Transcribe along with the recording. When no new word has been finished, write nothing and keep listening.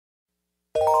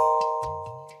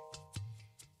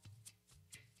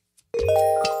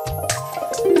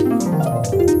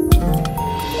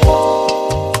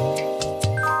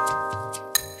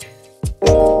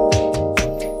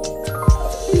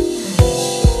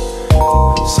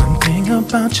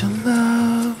about your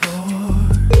love,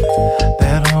 Lord,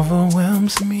 that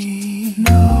overwhelms me.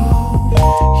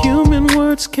 No human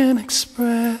words can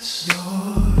express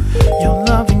your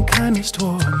loving kindness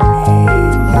toward me.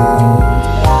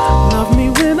 Love me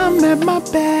when I'm at my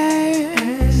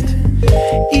best,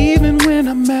 even when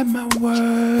I'm at my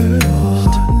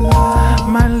worst.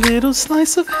 My little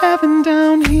slice of heaven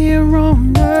down here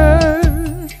on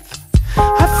earth.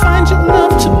 I find your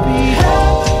love to be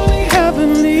heavenly,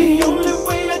 heavenly. The only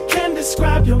way I can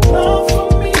describe your love for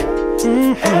me.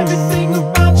 Everything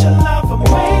about your love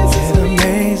amazes me.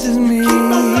 Amazes me. You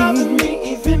keep on loving me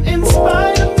even in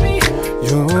spite of me.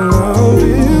 Your love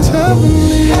is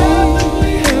heavenly,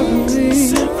 heavenly, heavenly.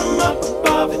 Sent from up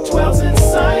above, it dwells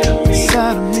inside of me.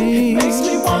 Inside of me. It makes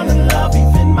me wanna love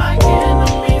even my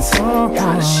enemies.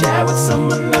 Gotta share with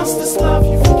someone else this love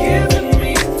you've given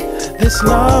me. This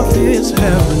love is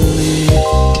heavenly.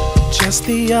 Just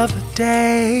the other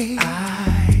day, I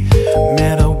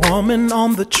met a woman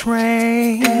on the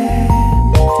train.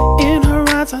 In her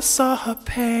eyes I saw her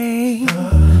pain,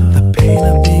 the pain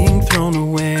of being thrown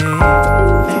away.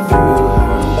 They threw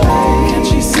her away. Can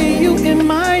she see you in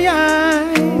my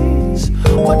eyes?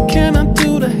 What can I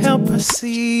do to help her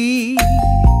see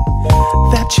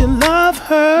that you love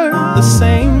her the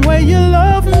same way you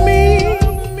love me?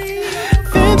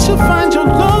 Then she'll find your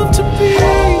love to be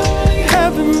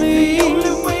heavenly. The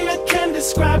only way I can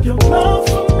describe your love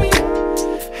for me.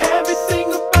 Everything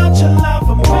about your love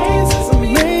amazes me.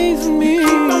 You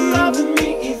keep on loving me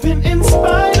even in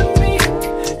spite of me.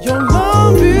 Your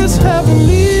love is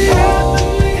heavenly,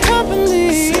 heavenly, heavenly.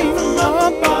 Sent from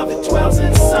up above, it dwells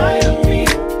inside of me.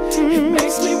 It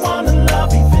makes me wanna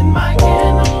love even my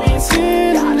enemies.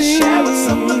 Gotta share with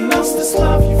someone else this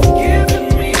love you've given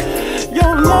me.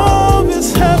 Your love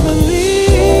is heavenly.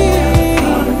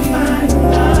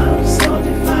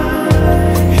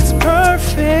 It's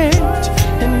perfect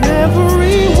in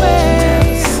every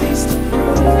way. Cease to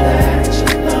prove that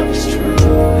your love is true.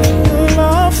 Your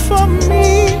love for me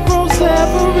grows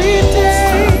every day.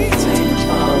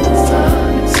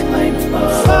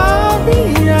 Far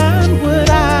beyond what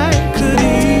I could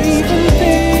even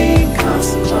think.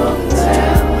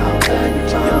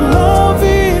 Your love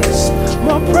is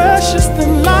more precious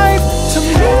than life to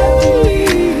me.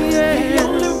 The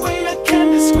only way I can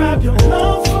describe your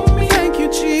love for me. Thank you,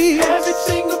 Jesus.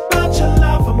 Everything about your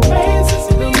love amazes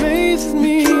me. Amazes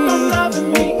me. You keep on loving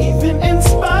me even in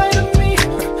spite of me.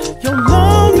 Your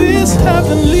love is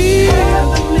heavenly,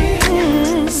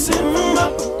 heavenly. Sent from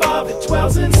up above, it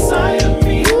dwells inside of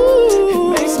me. It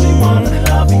makes me wanna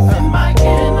love even my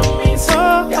enemies.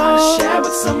 Gotta share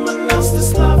with someone else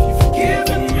this love you've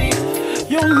given me.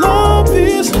 Your love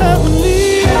is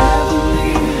heavenly,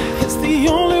 heavenly. It's the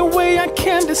only way I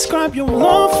can describe your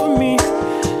love for me.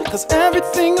 Cause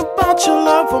everything about your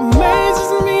love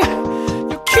amazes me.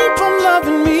 You keep on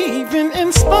loving me even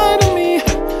in spite of me.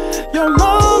 Your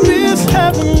love is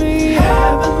heavenly,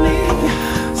 heavenly.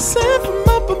 Sent from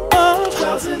up above,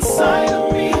 dwells inside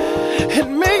of me. It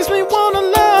makes me wanna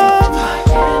love my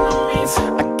enemies.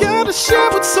 I gotta share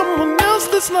with someone else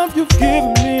this love you've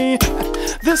given me.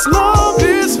 This love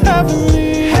is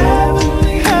heavenly.